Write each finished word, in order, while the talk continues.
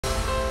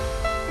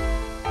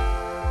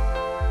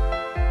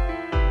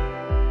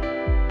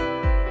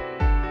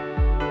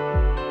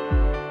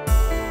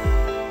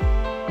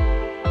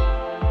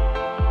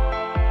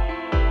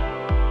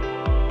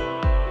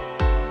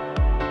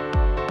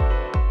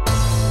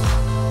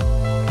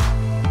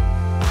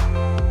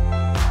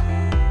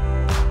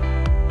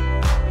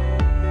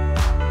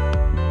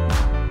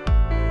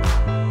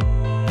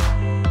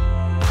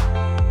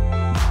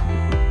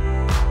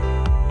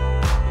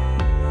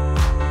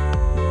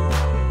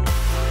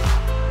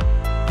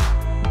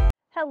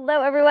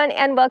Hello everyone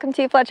and welcome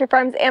to Fletcher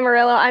Farms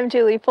Amarillo. I'm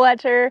Julie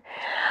Fletcher.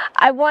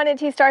 I wanted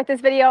to start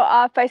this video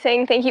off by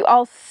saying thank you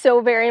all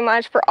so very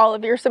much for all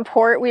of your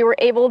support. We were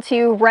able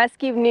to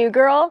rescue New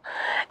Girl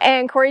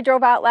and Corey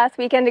drove out last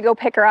weekend to go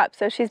pick her up.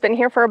 So she's been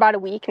here for about a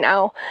week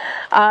now.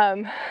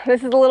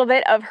 This is a little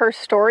bit of her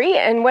story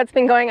and what's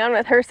been going on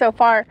with her so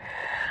far.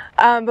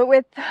 But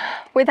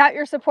without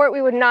your support,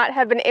 we would not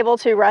have been able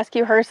to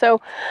rescue her.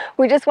 So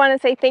we just want to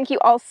say thank you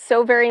all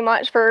so very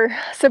much for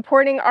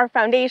supporting our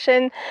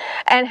foundation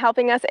and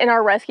helping us in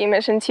our rescue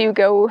mission to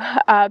go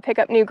pick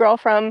up New Girl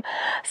from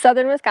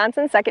southern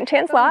Wisconsin Second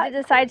Chance Lot. We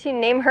decided to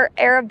name her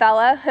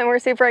Arabella, and we're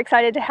super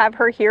excited to have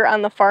her here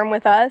on the farm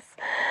with us.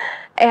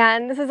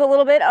 And this is a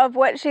little bit of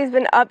what she's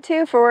been up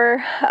to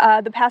for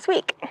the past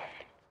week.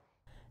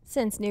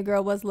 Since New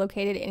Girl was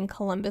located in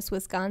Columbus,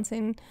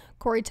 Wisconsin,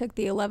 Corey took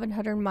the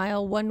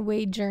 1,100-mile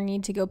one-way journey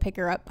to go pick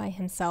her up by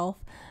himself.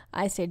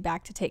 I stayed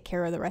back to take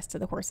care of the rest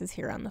of the horses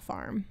here on the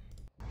farm.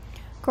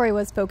 Corey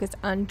was focused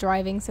on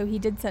driving, so he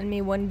did send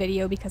me one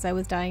video because I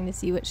was dying to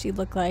see what she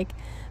looked like,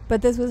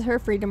 but this was her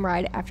freedom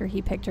ride after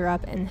he picked her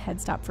up and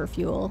had stopped for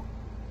fuel.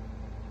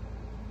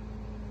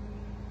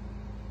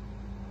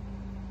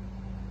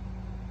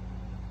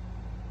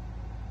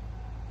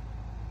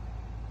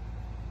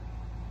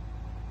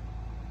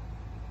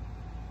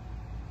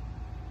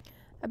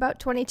 About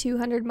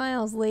 2,200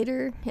 miles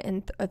later,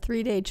 and a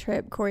 3-day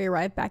trip, Corey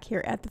arrived back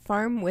here at the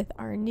farm with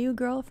our New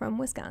Girl from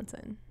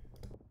Wisconsin.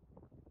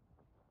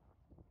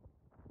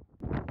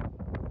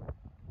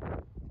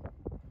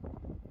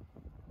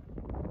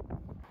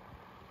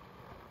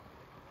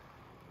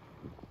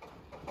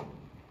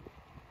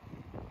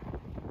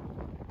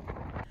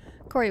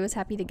 Corey was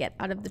happy to get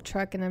out of the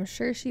truck, and I'm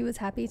sure she was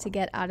happy to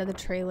get out of the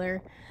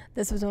trailer.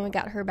 This was when we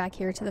got her back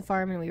here to the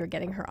farm and we were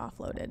getting her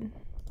offloaded.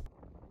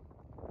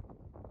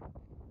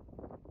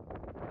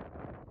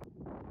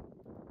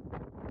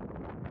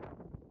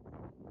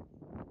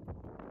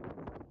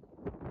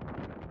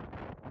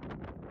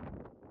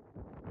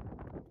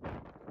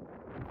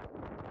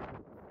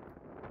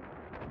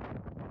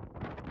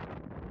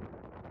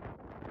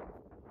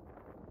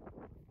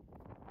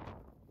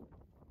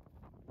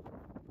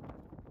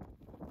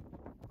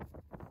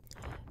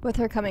 With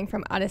her coming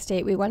from out of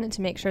state, we wanted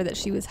to make sure that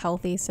she was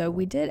healthy, so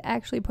we did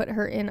actually put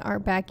her in our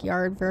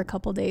backyard for a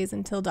couple days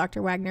until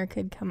Dr. Wagner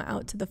could come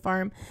out to the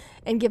farm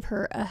and give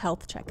her a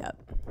health checkup.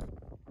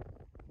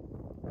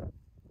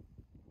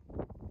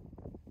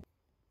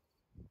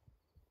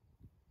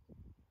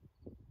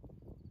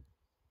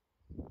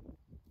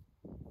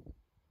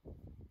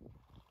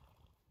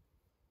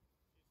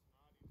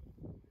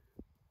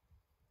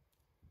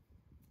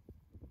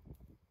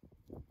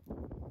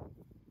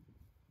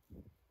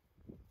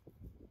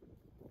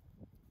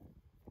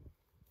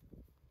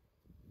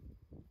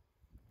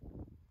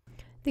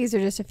 These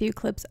are just a few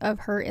clips of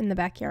her in the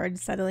backyard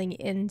settling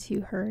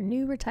into her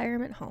new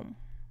retirement home.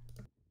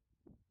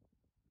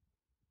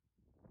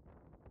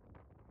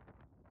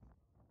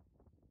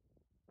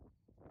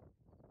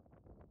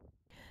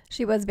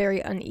 She was very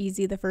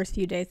uneasy the first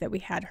few days that we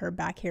had her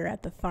back here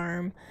at the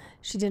farm.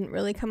 She didn't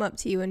really come up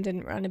to you and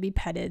didn't want to be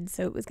petted,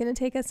 so it was going to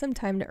take us some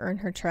time to earn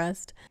her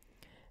trust.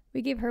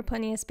 We gave her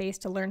plenty of space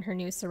to learn her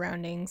new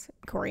surroundings.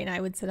 Corey and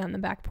I would sit on the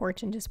back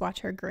porch and just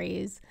watch her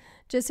graze,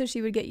 just so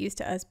she would get used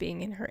to us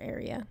being in her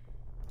area.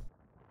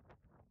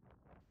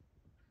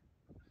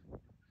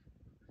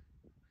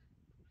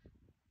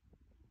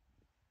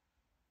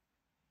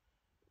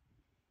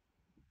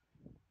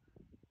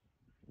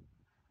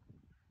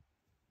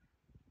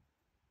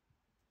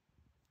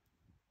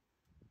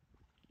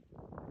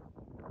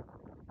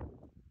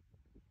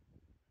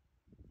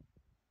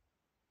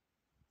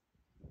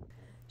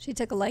 She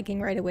took a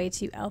liking right away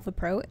to Alfa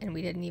Pro, and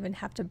we didn't even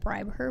have to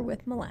bribe her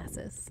with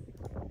molasses.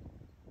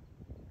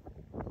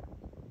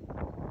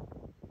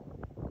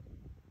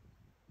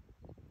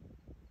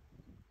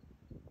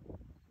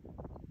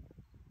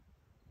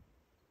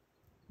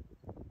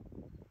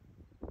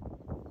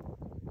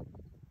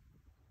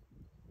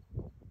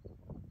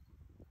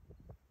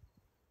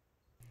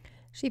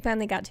 She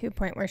finally got to a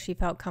point where she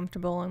felt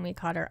comfortable, and we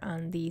caught her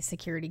on the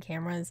security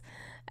cameras,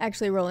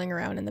 actually rolling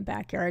around in the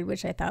backyard,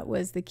 which I thought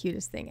was the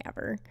cutest thing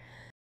ever.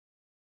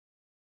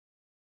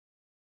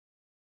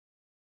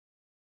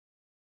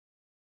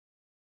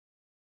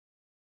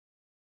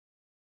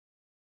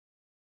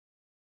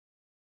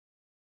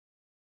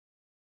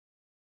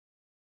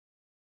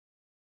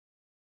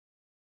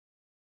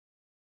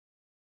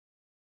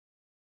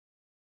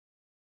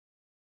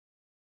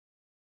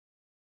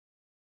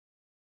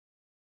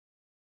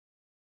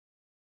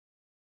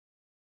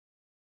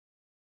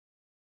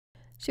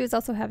 She was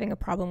also having a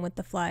problem with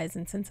the flies,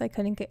 and since I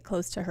couldn't get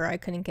close to her, I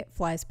couldn't get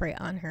fly spray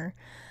on her.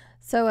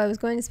 So I was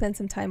going to spend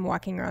some time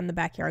walking around the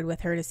backyard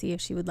with her to see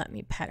if she would let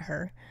me pet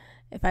her.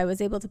 If I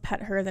was able to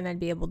pet her, then I'd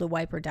be able to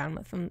wipe her down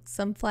with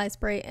some fly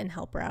spray and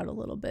help her out a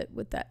little bit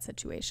with that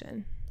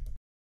situation.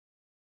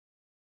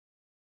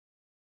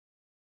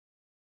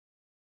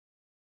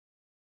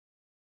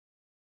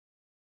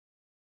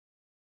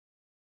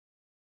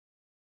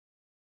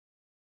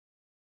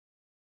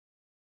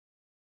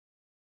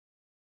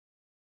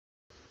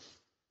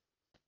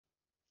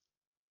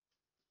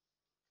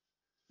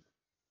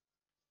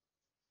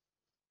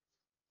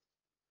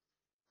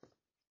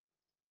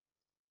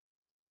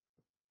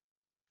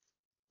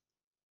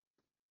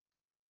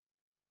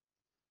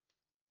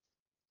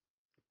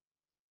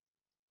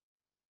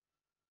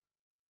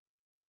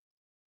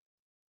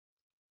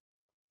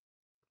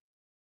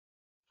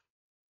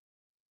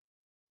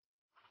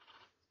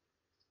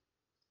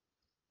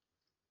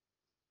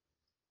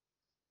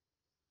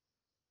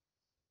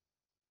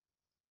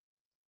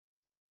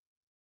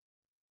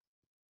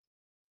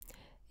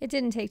 It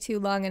didn't take too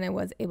long and I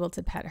was able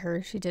to pet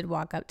her. She did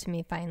walk up to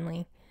me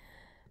finally.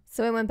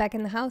 So I went back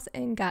in the house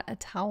and got a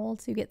towel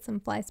to get some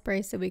fly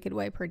spray so we could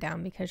wipe her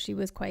down because she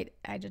was quite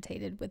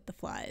agitated with the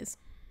flies.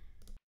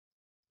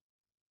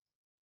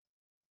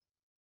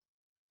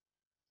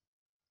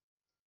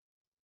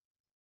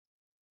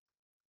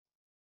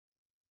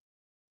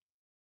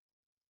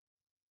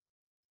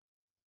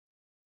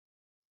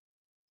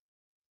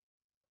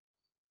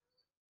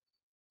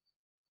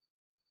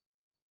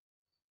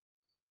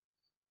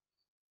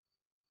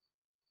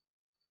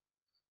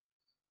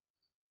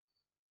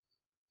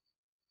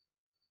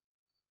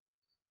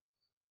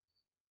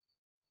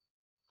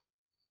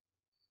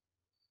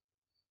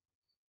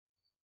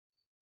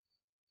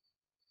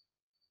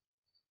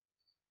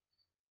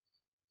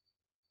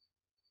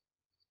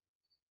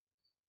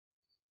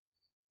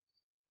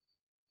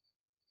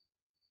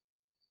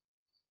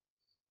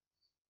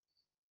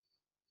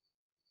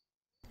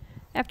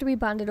 After we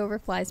bonded over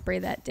fly spray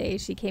that day,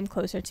 she came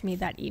closer to me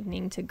that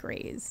evening to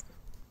graze.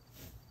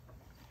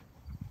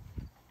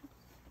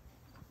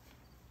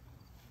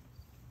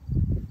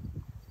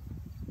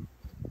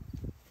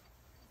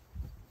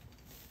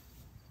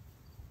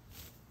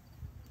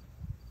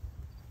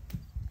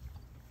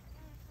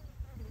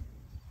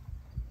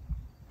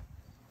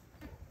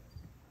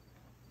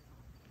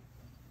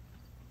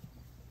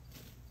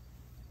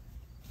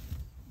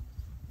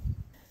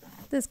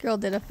 This girl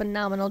did a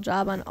phenomenal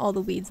job on all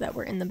the weeds that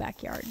were in the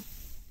backyard.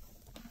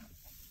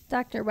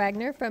 Dr.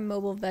 Wagner from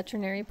Mobile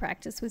Veterinary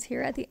Practice was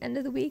here at the end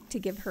of the week to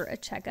give her a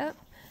checkup.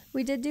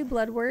 We did do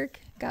blood work,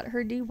 got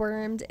her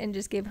dewormed, and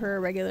just gave her a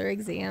regular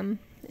exam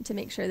to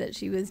make sure that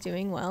she was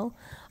doing well.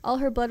 All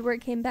her blood work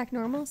came back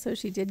normal, so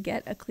she did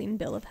get a clean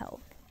bill of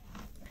health.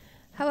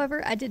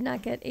 However, I did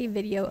not get a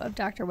video of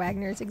Dr.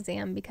 Wagner's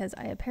exam because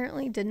I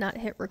apparently did not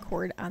hit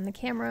record on the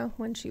camera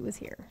when she was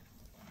here.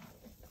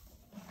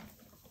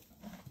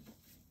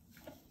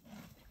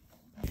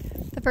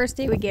 The first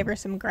day we gave her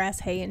some grass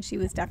hay and she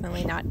was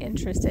definitely not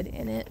interested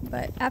in it,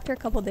 but after a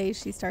couple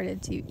days she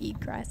started to eat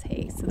grass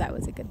hay, so that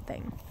was a good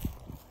thing.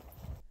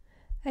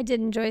 I did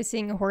enjoy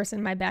seeing a horse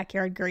in my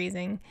backyard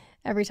grazing.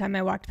 Every time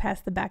I walked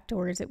past the back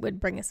doors, it would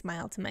bring a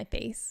smile to my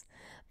face.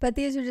 But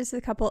these are just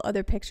a couple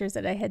other pictures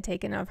that I had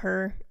taken of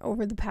her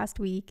over the past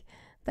week.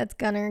 That's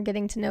Gunner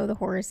getting to know the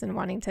horse and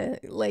wanting to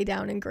lay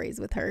down and graze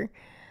with her.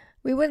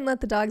 We wouldn't let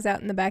the dogs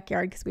out in the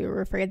backyard because we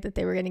were afraid that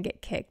they were going to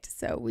get kicked,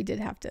 so we did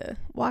have to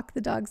walk the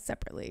dogs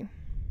separately.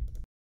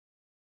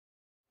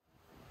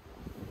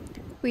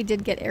 We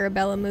did get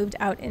Arabella moved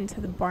out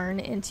into the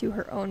barn into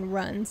her own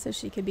run so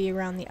she could be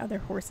around the other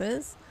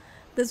horses.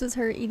 This was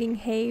her eating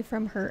hay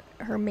from her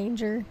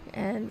manger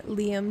and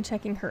Liam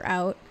checking her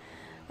out.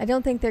 I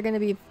don't think they're going to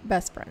be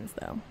best friends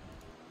though.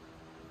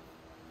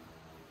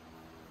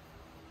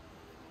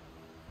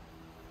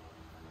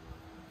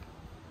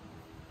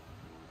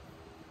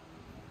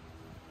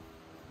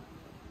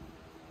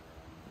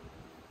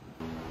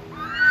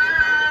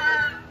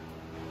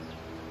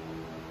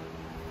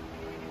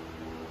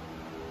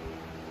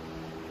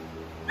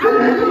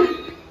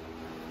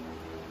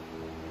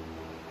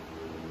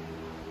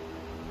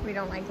 We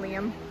don't like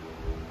Liam.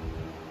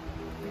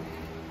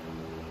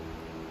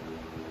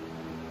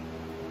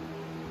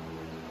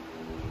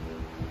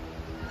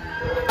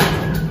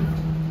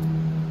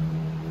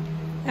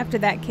 After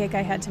that kick,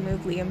 I had to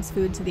move Liam's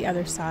food to the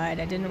other side.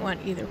 I didn't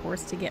want either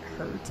horse to get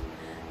hurt.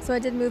 So I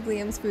did move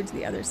Liam's food to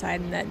the other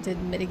side, and that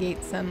did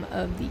mitigate some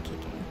of the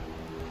kicking.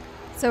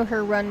 So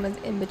her run was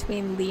in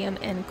between Liam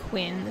and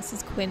Quinn. This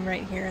is Quinn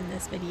right here in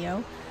this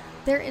video.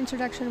 Their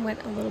introduction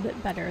went a little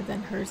bit better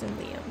than hers and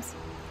Liam's.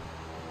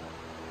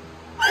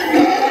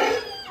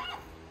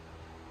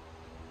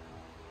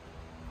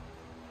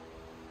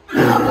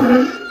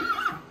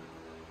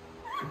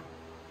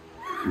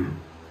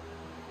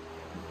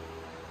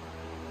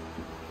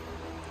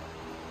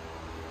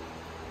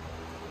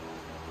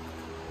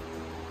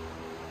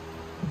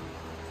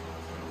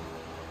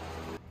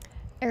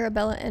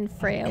 Arabella and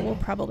Freya will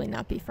probably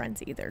not be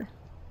friends either.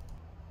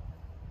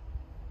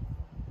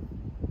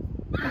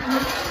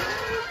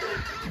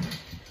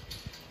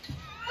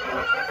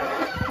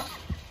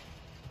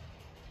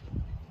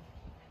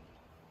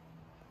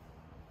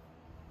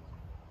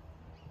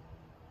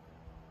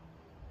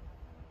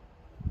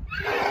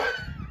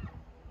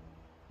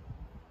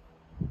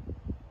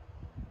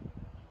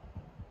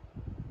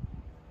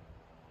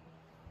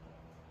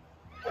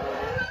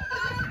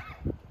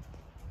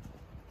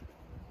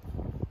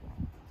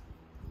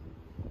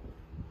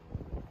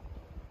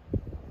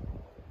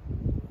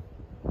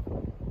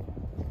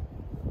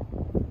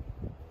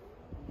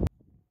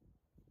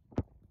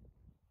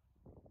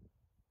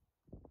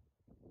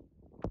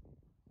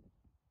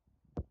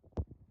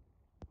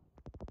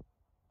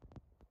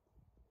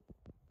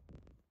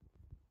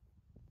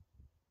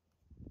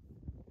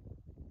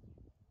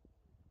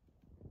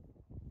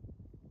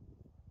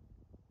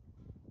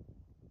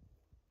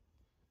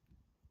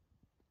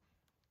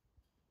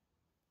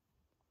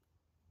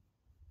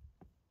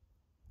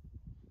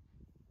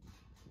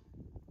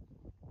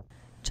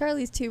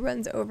 Charlie's too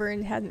runs over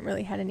and hasn't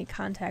really had any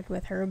contact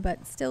with her,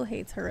 but still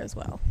hates her as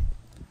well.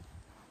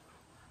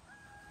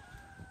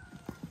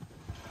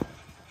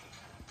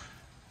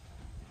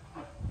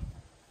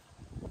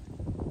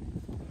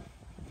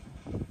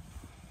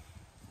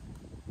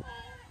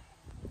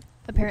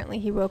 Apparently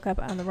he woke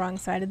up on the wrong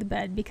side of the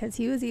bed because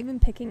he was even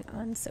picking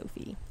on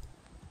Sophie.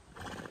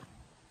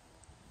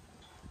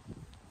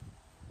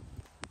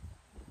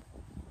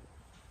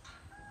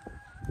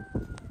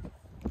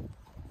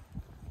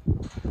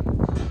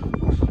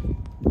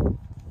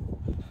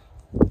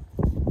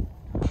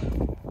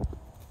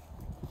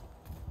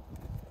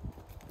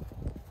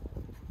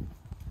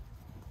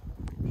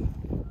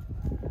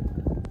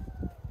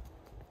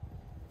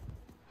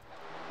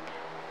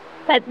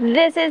 But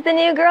this is the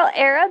new girl,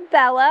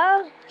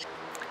 Arabella.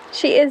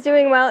 She is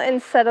doing well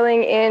and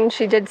settling in.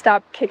 She did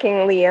stop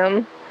kicking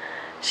Liam.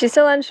 She's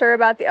still unsure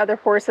about the other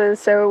horses,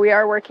 so we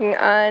are working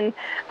on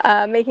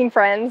making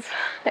friends,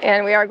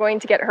 and we are going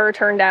to get her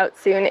turned out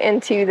soon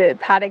into the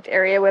paddocked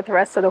area with the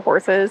rest of the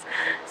horses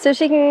so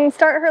she can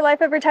start her life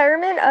of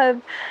retirement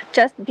of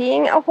just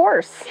being a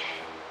horse.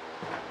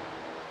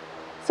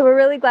 So we're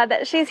really glad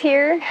that she's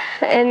here,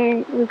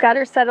 and we've got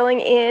her settling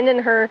in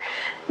and her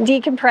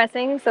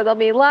decompressing, so there'll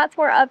be lots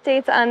more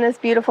updates on this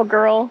beautiful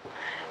girl.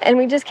 And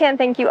we just can't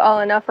thank you all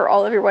enough for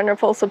all of your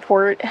wonderful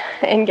support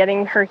in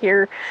getting her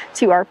here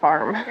to our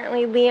farm.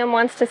 Apparently Liam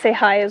wants to say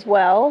hi as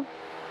well.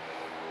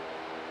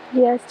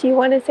 Yes, do you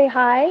want to say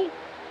hi?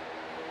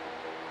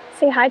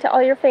 Say hi to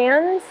all your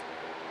fans.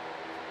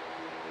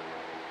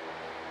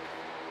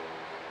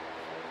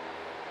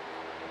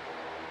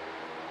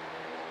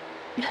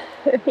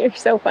 You're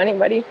so funny,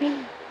 buddy.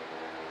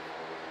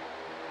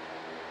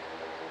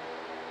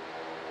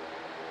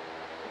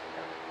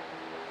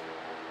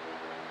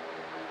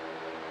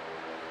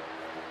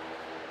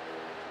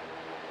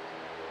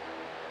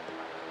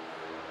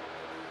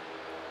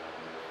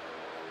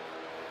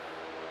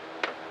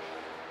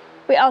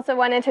 We also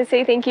wanted to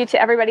say thank you to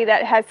everybody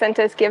that has sent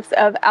us gifts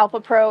of Alfa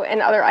Pro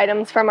and other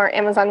items from our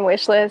Amazon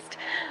wish list.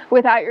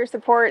 Without your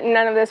support,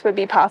 none of this would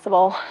be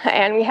possible.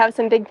 And we have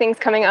some big things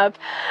coming up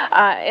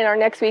in our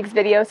next week's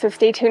video, so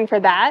stay tuned for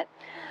that.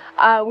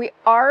 We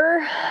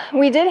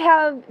did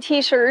have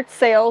t-shirt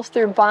sales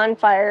through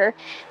Bonfire.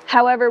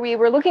 However, we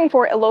were looking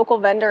for a local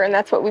vendor, and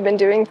that's what we've been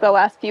doing for the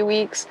last few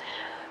weeks.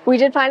 We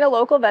did find a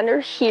local vendor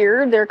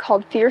here. They're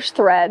called Fierce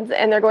Threads,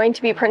 and they're going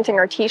to be printing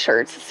our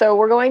t-shirts. So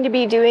we're going to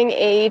be doing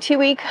a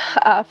 2-week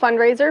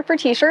fundraiser for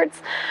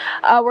t-shirts.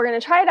 We're going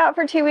to try it out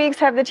for 2 weeks,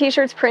 have the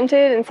t-shirts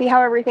printed and see how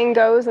everything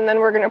goes, and then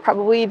we're going to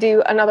probably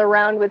do another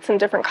round with some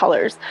different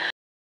colors.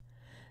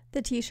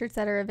 The t-shirts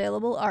that are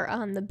available are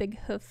on the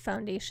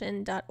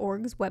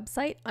bighoof.org's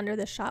website under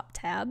the shop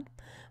tab.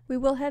 We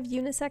will have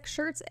unisex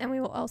shirts, and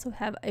we will also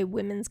have a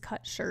women's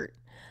cut shirt.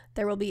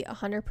 There will be a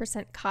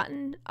 100%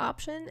 cotton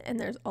option, and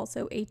there's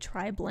also a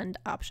tri-blend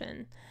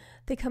option.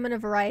 They come in a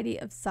variety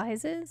of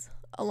sizes,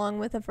 along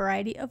with a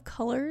variety of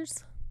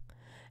colors,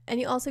 and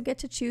you also get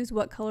to choose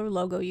what color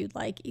logo you'd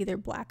like, either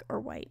black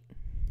or white.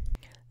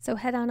 So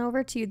head on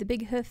over to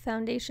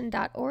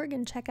thebighooffoundation.org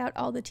and check out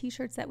all the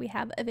t-shirts that we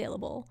have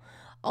available.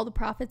 All the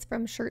profits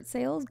from shirt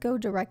sales go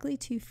directly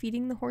to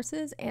feeding the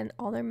horses and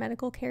all their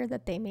medical care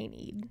that they may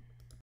need.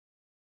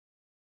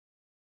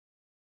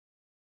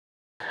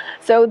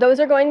 So those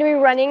are going to be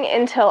running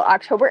until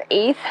October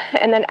 8th,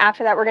 and then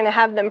after that we're going to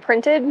have them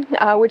printed,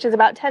 which is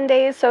about 10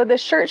 days. So the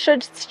shirt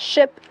should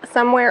ship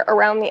somewhere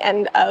around the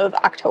end of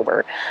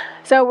October.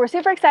 So we're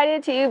super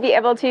excited to be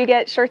able to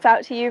get shirts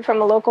out to you from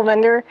a local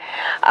vendor.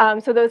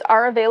 So those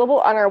are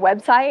available on our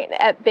website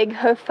at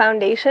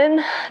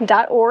bighoof.org.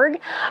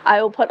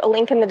 I will put a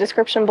link in the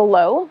description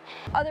below.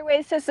 Other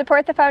ways to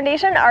support the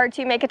foundation are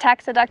to make a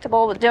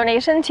tax-deductible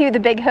donation to the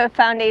Big Hoof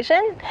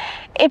Foundation.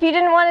 If you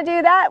didn't want to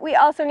do that, we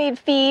also need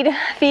feed.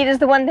 Feed is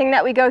the one thing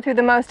that we go through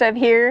the most of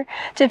here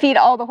to feed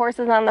all the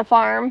horses on the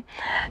farm.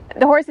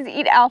 The horses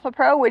eat Alfa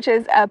Pro, which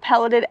is a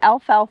pelleted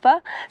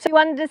alfalfa. So if you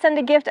wanted to send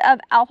a gift of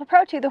Alfa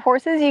Pro to the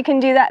horses, you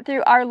can do that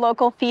through our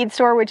local feed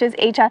store, which is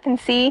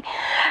HF&C.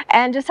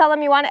 And just tell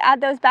them you want to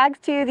add those bags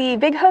to the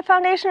Big Hoof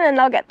Foundation, and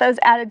they'll get those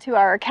added to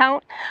our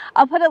account.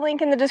 I'll put a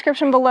link in the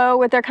description below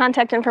with their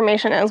contact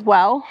information as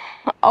well.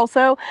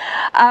 Also,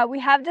 we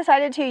have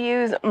decided to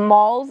use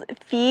Mall's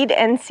Feed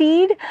and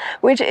Seed,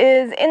 which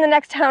is in the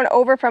next town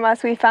over from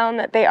us. We found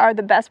that they are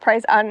the best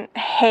price on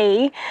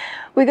hay.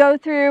 We go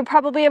through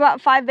probably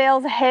about 5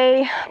 bales of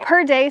hay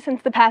per day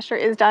since the pasture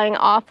is dying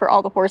off for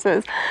all the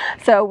horses.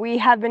 So we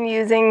have been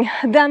using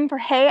them for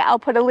hay. I'll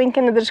put a link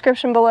in the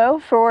description below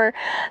for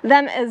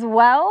them as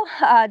well.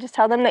 Just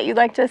tell them that you'd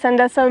like to send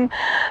us some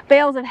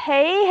bales of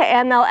hay,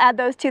 and they'll add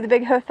those to the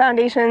Big Hoof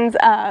Foundation's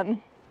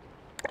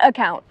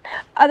account.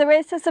 Other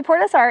ways to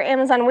support us are our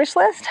Amazon wish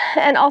list,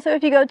 and also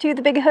if you go to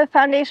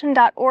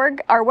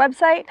thebighoofffoundation.org, our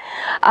website,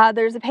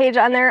 there's a page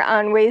on there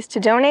on ways to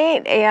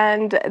donate,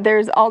 and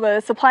there's all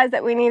the supplies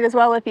that we need as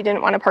well if you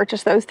didn't want to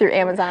purchase those through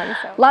Amazon.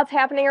 So, lots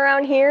happening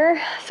around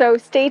here, so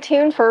stay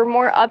tuned for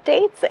more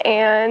updates,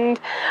 and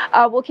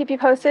we'll keep you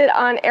posted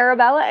on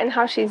Arabella and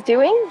how she's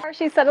doing.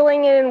 She's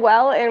settling in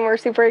well, and we're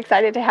super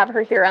excited to have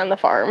her here on the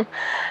farm.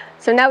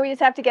 So now we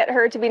just have to get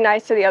her to be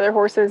nice to the other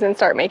horses and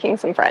start making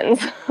some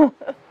friends.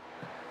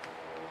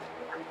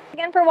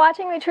 Again for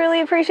watching, we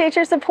truly appreciate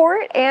your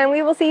support, and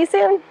we will see you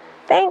soon.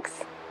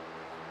 Thanks.